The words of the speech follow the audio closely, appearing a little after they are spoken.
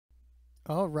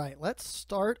All right, let's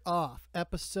start off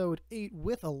episode 8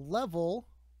 with a level.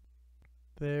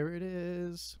 There it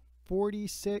is.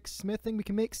 46 smithing. We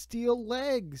can make steel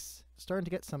legs. Starting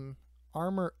to get some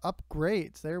armor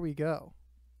upgrades. There we go.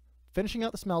 Finishing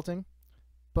out the smelting.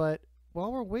 But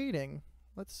while we're waiting,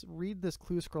 let's read this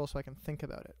clue scroll so I can think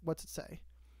about it. What's it say?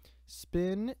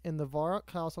 Spin in the Varrock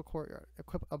Castle courtyard.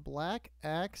 Equip a black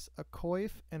axe, a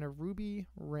coif, and a ruby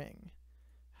ring.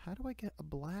 How do I get a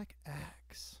black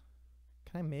axe?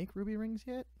 Can I make ruby rings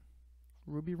yet?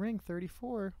 Ruby ring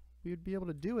 34. We would be able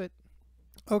to do it.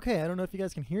 Okay, I don't know if you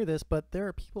guys can hear this, but there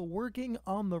are people working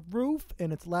on the roof,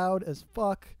 and it's loud as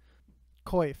fuck.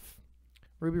 Coif,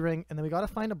 ruby ring, and then we got to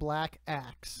find a black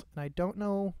axe, and I don't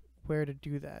know where to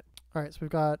do that. All right, so we've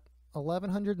got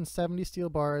 1,170 steel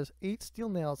bars, 8 steel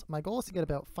nails. My goal is to get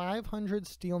about 500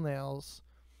 steel nails,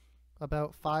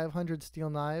 about 500 steel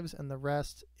knives, and the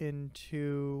rest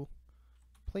into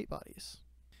plate bodies.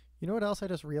 You know what else I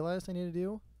just realized I need to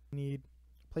do? I need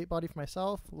plate body for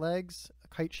myself, legs, a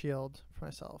kite shield for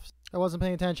myself. I wasn't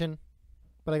paying attention,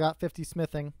 but I got 50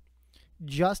 smithing.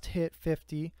 Just hit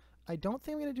 50. I don't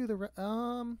think I'm going to do the...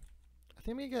 I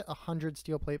think I'm going to get 100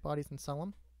 steel plate bodies and sell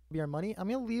them. Be our money. I'm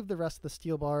going to leave the rest of the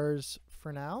steel bars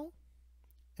for now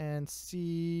and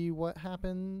see what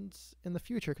happens in the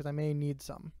future, because I may need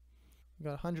some. We've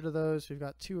got 100 of those. We've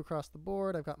got 2 across the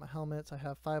board. I've got my helmets. I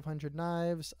have 500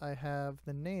 knives. I have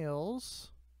the nails.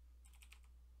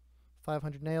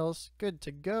 500 nails. Good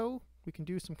to go. We can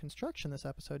do some construction this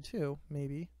episode too,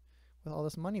 maybe, with all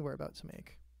this money we're about to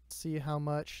make. Let's see how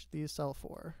much these sell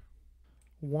for.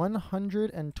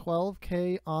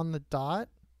 112k on the dot.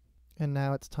 And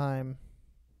now it's time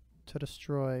to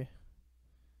destroy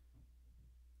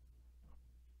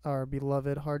our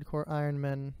beloved hardcore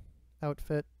Ironman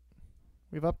outfit.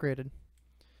 We've upgraded.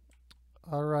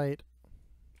 All right,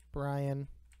 Brian,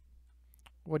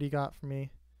 what do you got for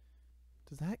me?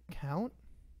 Does that count?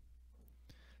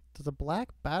 Does a black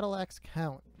battle axe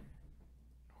count?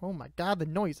 Oh my god, the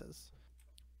noises.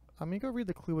 I'm gonna go read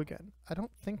the clue again. I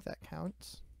don't think that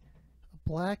counts. A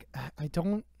black, I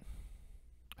don't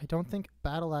think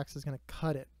battle axe is gonna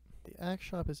cut it. The axe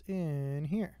shop is in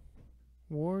here.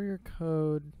 Warrior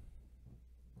code.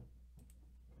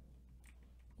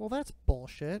 Well, that's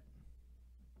bullshit.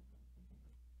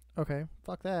 Okay,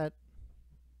 fuck that.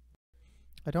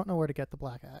 I don't know where to get the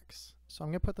black axe, so I'm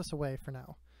going to put this away for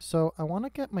now. So I want to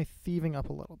get my thieving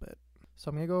up a little bit. So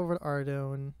I'm going to go over to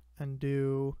Ardone and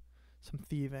do some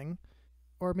thieving.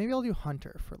 Or maybe I'll do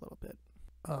hunter for a little bit.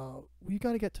 We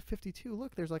got to get to 52.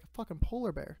 Look, there's like a fucking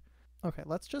polar bear. Okay,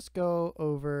 let's just go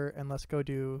over and let's go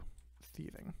do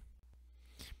thieving.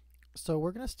 So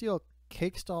we're going to steal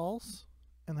cake stalls.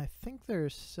 And I think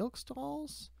there's silk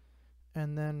stalls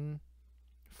and then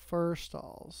fur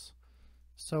stalls.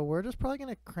 So we're just probably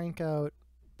going to crank out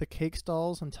the cake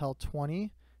stalls until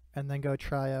 20 and then go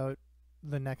try out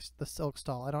the silk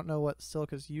stall. I don't know what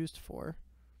silk is used for,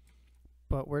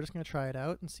 but we're just going to try it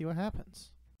out and see what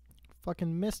happens.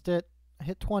 Fucking missed it. I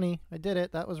hit 20. I did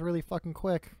it. That was really fucking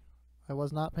quick. I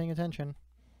was not paying attention.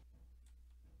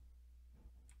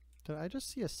 Did I just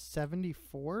see a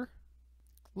 74?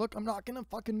 Look, I'm not gonna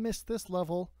fucking miss this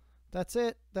level. That's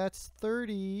it. That's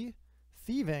 30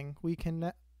 thieving. We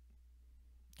can't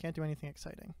do anything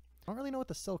exciting. I don't really know what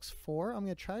the silk's for. I'm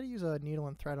gonna try to use a needle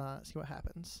and thread on it, see what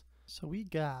happens. So we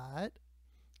got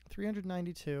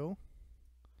 392.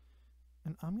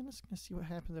 And I'm just gonna see what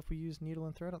happens if we use needle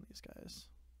and thread on these guys.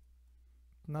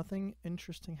 Nothing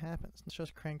interesting happens. Let's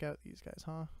just crank out these guys,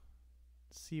 huh?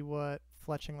 See what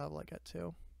fletching level I get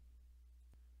to.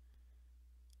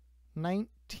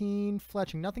 19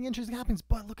 fletching. Nothing interesting happens,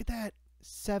 but look at that.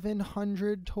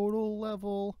 700 total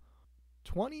level.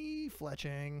 20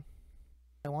 fletching.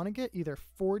 I want to get either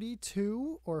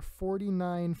 42 or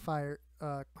 49 fire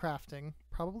crafting.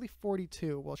 Probably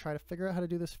 42. We'll try to figure out how to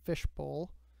do this fish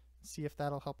bowl. See if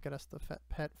that'll help get us the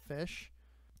pet fish.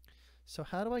 So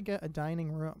how do I get a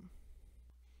dining room?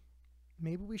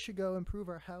 Maybe we should go improve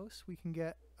our house. We can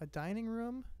get a dining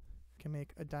room. We can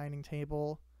make a dining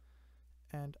table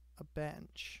and a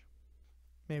bench.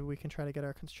 Maybe we can try to get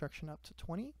our construction up to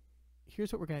 20.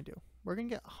 Here's what we're going to do. We're going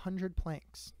to get 100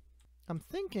 planks. I'm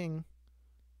thinking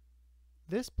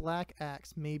this black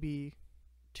axe may be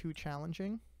too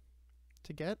challenging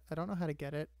to get. I don't know how to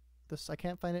get it. I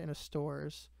can't find it in a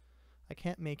stores. I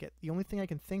can't make it. The only thing I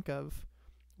can think of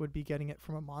would be getting it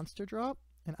from a monster drop,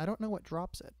 and I don't know what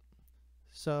drops it.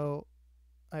 So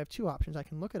I have 2 options. I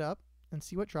can look it up and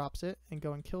see what drops it and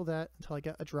go and kill that until I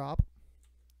get a drop.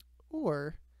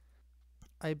 Or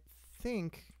I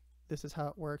think this is how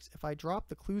it works. If I drop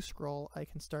the clue scroll, I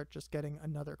can start just getting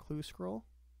another clue scroll.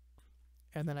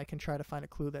 and then I can try to find a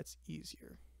clue that's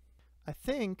easier. I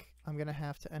think I'm going to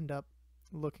have to end up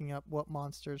looking up what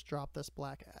monsters drop this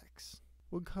black axe.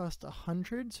 Would cost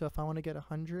 100, so if I want to get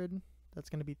 100, that's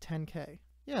going to be 10k.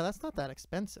 Yeah, that's not that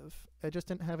expensive. I just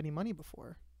didn't have any money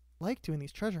before. I like doing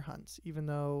these treasure hunts, even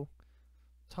though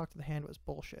Talk to the Hand was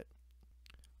bullshit.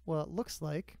 Well, it looks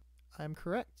like I'm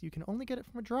correct. You can only get it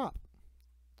from a drop,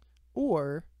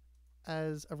 or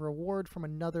as a reward from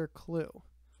another clue.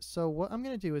 So what I'm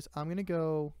going to do is I'm going to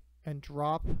go and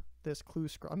drop this clue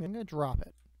scroll. I'm going to drop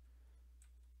it.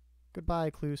 Goodbye,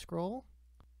 clue scroll.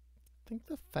 I think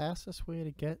the fastest way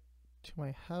to get to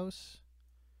my house,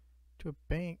 to a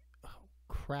bank. Oh,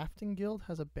 crafting guild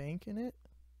has a bank in it?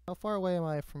 How far away am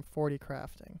I from 40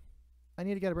 crafting? I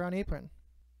need to get a brown apron.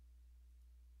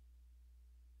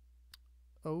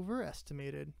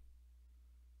 Overestimated.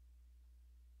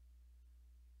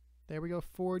 There we go,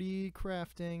 40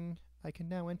 crafting. I can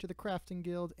now enter the crafting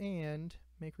guild and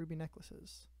make ruby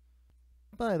necklaces.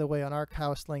 By the way, on our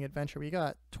cow slaying adventure, we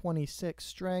got 26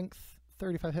 strength,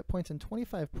 35 hit points, and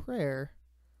 25 prayer.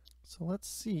 So let's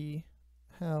see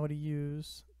how to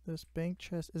use this bank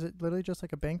chest. Is it literally just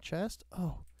like a bank chest?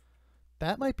 Oh,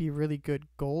 that might be really good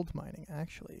gold mining,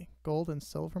 actually. Gold and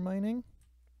silver mining.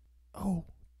 Oh,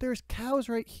 there's cows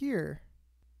right here.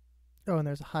 Oh, and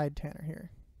there's a hide tanner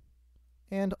here.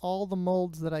 And all the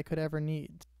molds that I could ever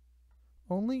need.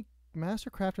 Only master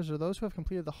crafters are those who have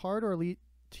completed the hard or elite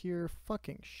tier.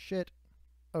 Fucking shit.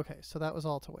 Okay, so that was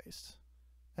all to waste.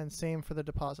 And same for the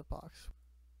deposit box.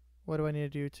 What do I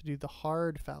need to do the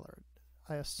hard Fallard?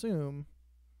 I assume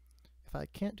if I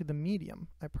can't do the medium,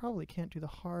 I probably can't do the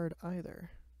hard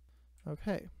either.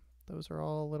 Okay, those are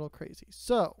all a little crazy.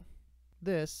 So,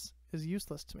 this is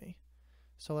useless to me.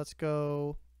 So let's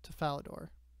go to Falador.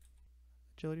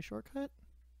 Agility shortcut?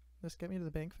 This get me to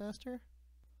the bank faster?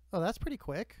 Oh, that's pretty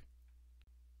quick.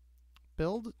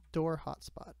 Build door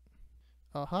hotspot.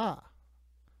 Aha!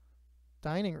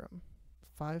 Dining room.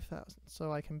 5,000.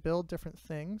 So I can build different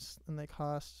things, and they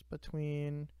cost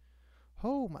between,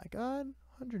 oh my god,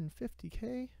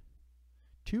 150k?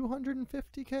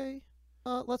 250k?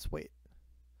 Let's wait.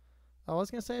 I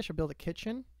was gonna say I should build a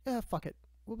kitchen. Yeah, fuck it.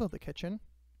 We'll build a kitchen.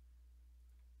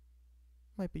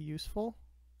 Might be useful.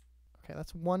 Okay,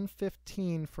 that's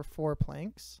 115 for 4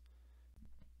 planks.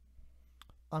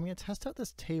 I'm going to test out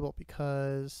this table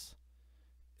because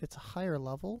it's a higher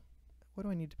level. What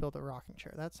do I need to build a rocking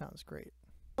chair? That sounds great.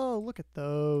 Oh, look at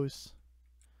those.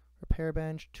 Repair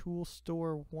bench, tool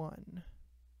store 1.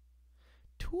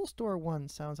 Tool store 1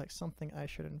 sounds like something I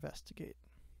should investigate.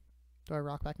 Do I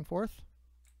rock back and forth?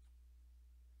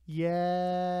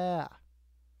 Yeah.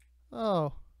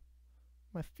 Oh,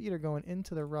 my feet are going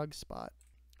into the rug spot.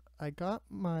 I got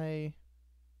my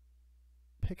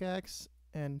pickaxe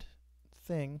and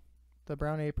thing, the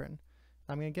brown apron.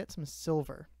 I'm going to get some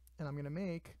silver, and I'm going to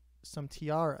make some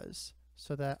tiaras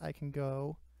so that I can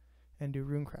go and do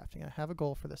rune crafting. I have a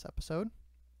goal for this episode.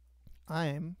 I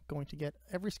am going to get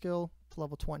every skill to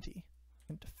level 20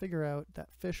 and to figure out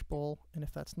that fishbowl, and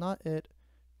if that's not it,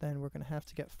 then we're going to have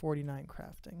to get 49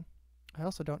 crafting. I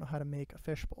also don't know how to make a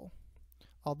fishbowl,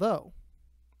 although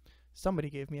somebody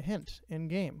gave me a hint in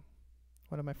game.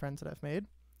 One of my friends that I've made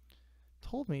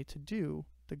told me to do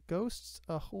the Ghosts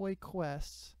Ahoy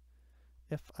quests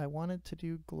if I wanted to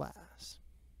do glass.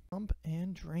 Pump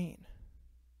and drain.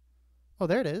 Oh,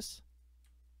 there it is.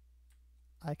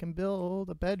 I can build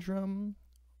a bedroom,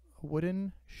 a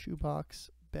wooden shoebox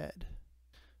bed.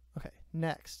 Okay,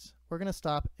 next, we're going to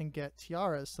stop and get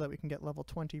tiaras so that we can get level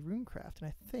 20 runecraft, and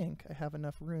I think I have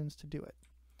enough runes to do it.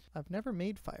 I've never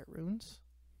made fire runes.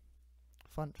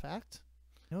 Fun fact.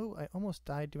 No, I almost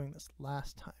died doing this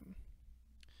last time.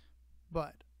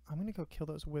 But I'm going to go kill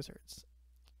those wizards.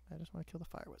 I just want to kill the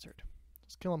fire wizard.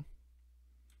 Just kill him.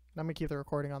 And I'm going to keep the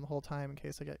recording on the whole time in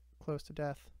case I get close to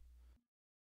death.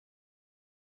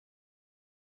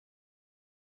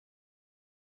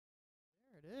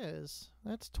 There it is.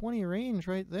 That's 20 range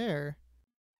right there.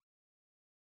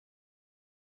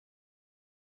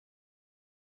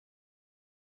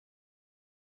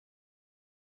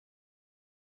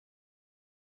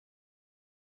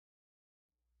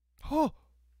 Oh!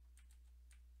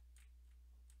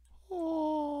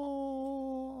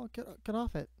 Oh! Get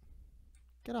off it.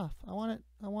 Get off. I want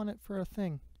it for a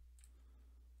thing.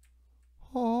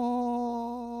 Oh!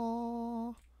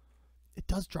 It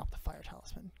does drop the fire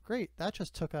talisman. Great. That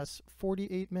just took us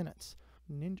 48 minutes.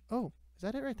 Oh, is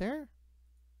that it right there?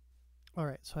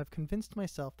 Alright, so I've convinced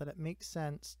myself that it makes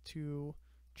sense to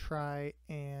try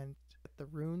and get the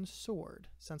rune sword.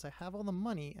 Since I have all the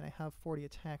money and I have 40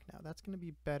 attack now, that's going to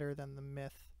be better than the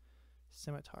myth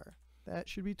scimitar. That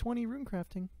should be 20 rune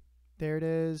crafting. There it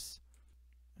is.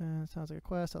 Sounds like a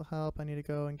quest. I'll help. I need to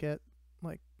go and get,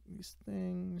 like, these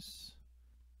things.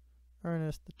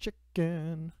 Ernest the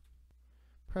chicken.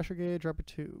 Pressure gauge, rubber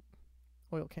tube.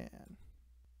 Oil can.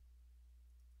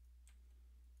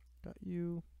 Got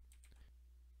you.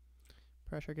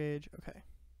 Pressure gauge. Okay.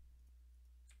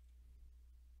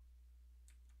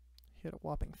 Hit a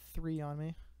whopping 3 on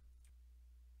me.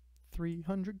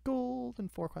 300 gold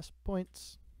and 4 quest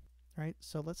points. Alright,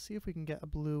 so let's see if we can get a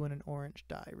blue and an orange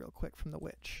dye real quick from the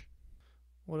witch.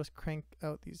 We'll just crank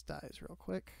out these dyes real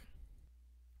quick.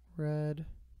 Red,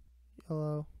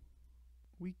 yellow.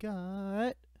 We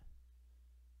got...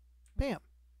 Bam!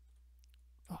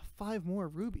 Oh, 5 more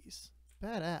rubies.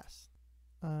 Badass.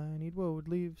 I need wood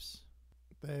leaves.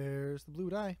 There's the blue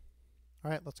dye.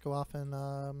 Alright, let's go off and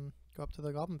go up to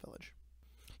the Goblin Village.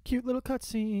 Cute little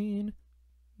cutscene.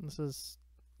 This is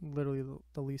literally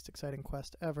the least exciting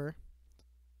quest ever.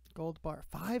 Gold bar,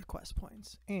 5 quest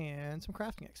points, and some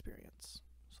crafting experience.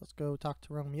 So let's go talk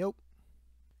to Romeo.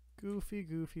 Goofy,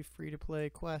 free-to-play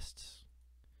quests.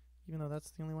 Even though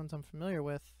that's the only ones I'm familiar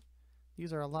with,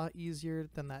 these are a lot easier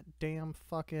than that damn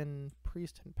fucking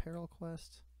Priest in Peril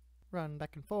quest. Run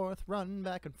back and forth,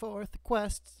 the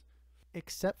quests.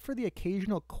 Except for the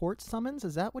occasional court summons?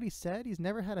 Is that what he said? He's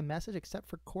never had a message except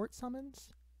for court summons?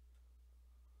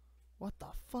 What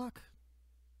the fuck?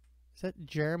 Is that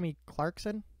Jeremy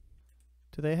Clarkson?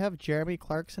 Do they have Jeremy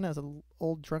Clarkson as an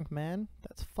old drunk man?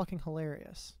 That's fucking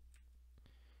hilarious.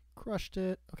 Crushed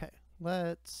it. Okay,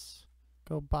 let's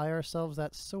go buy ourselves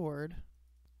that sword.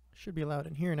 Should be allowed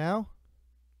in here now.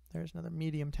 There's another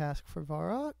medium task for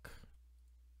Varrock.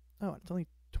 Oh, it's only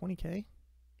 20k.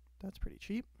 That's pretty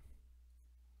cheap.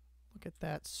 Look at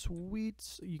that sweet...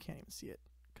 You can't even see it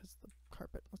because the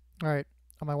carpet. Alright,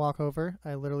 on my walk over,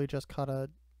 I literally just caught a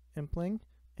impling,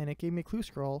 and it gave me a clue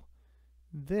scroll.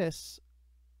 That's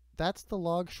the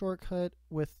log shortcut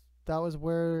with... That was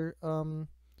where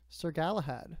Sir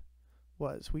Galahad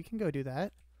was. We can go do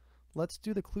that. Let's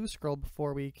do the clue scroll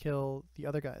before we kill the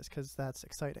other guys, because that's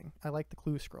exciting. I like the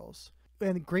clue scrolls.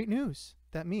 And great news!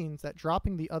 That means that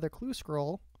dropping the other clue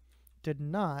scroll did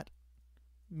not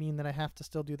mean that I have to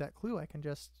still do that clue. I can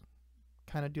just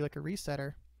kind of do like a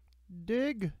resetter.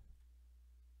 Dig!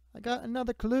 I got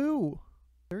another clue!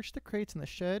 Search the crates in the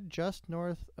shed just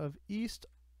north of East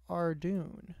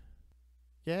Ardoon.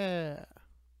 Yeah!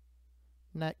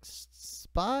 Next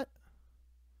spot.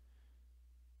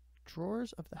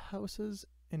 Drawers of the houses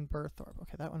in Burthorpe.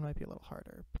 Okay, that one might be a little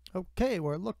harder. Okay,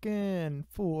 we're looking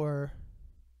for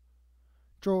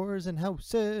drawers and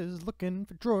houses. Looking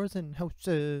for drawers and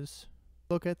houses.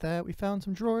 Look at that. We found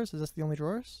some drawers. Is this the only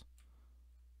drawers?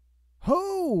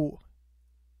 Ho!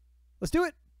 Let's do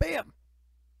it. Bam!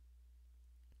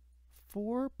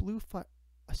 4 blue fire.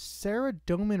 A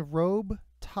Saradomin robe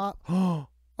top. Oh,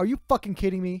 are you fucking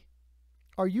kidding me?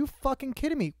 Are you fucking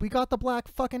kidding me? We got the black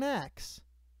fucking axe.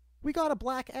 We got a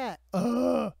black axe.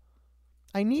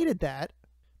 I needed that.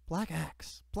 Black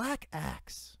axe. Black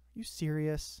axe. You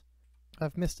serious?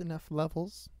 I've missed enough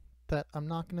levels that I'm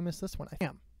not going to miss this one. I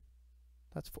am.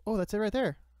 That's it right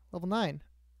there. Level 9.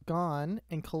 Gone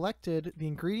and collected the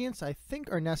ingredients I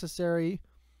think are necessary.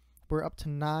 We're up to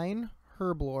 9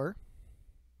 herblore.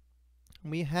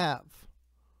 We have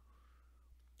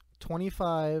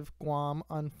 25 Guam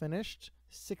unfinished,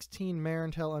 16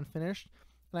 Marintel unfinished,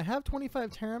 and I have 25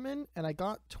 Terramin, and I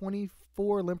got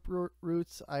 24 limp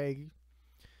roots. I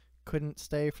couldn't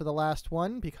stay for the last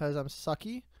one because I'm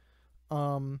sucky.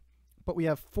 But we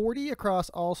have 40 across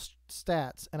all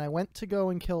stats, and I went to go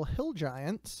and kill hill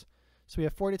giants. So we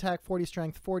have 40 attack, 40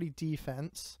 strength, 40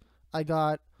 defense. I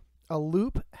got a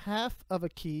loop, half of a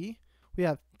key. We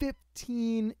have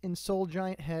 15 in soul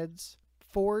giant heads,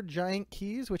 4 giant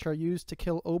keys, which are used to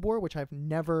kill Obor, which I've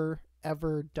never,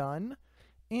 ever done.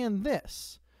 And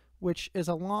this, which is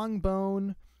a long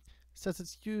bone, says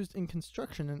it's used in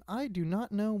construction, and I do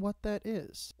not know what that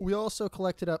is. We also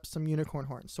collected up some unicorn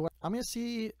horns. So I'm going to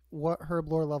see what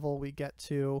herblore level we get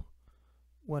to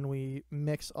when we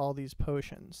mix all these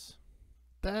potions.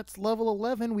 That's level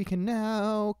 11. We can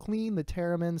now clean the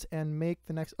Terramins and make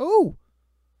the next... Oh!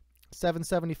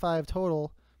 775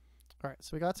 total. Alright, so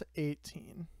we got to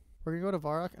 18. We're going to go to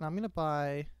Varrock, and I'm going to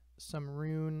buy some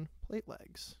rune plate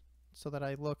legs so that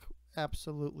I look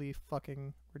absolutely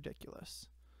fucking ridiculous.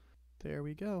 There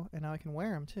we go. And now I can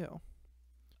wear them too.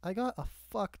 I got a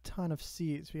fuck ton of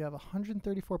seeds. We have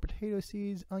 134 potato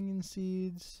seeds, onion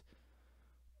seeds,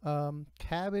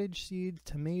 cabbage seeds,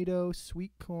 tomato,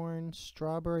 sweet corn,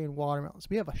 strawberry, and watermelons.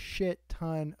 We have a shit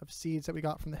ton of seeds that we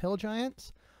got from the hill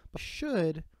giants, but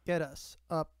should get us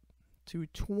up to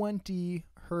 20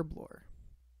 herblore.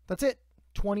 That's it.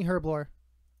 20 herblore.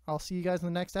 I'll see you guys in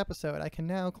the next episode. I can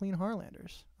now clean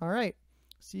Harlanders. All right.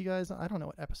 See you guys. I don't know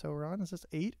what episode we're on. Is this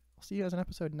 8? I'll see you guys in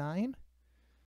episode 9.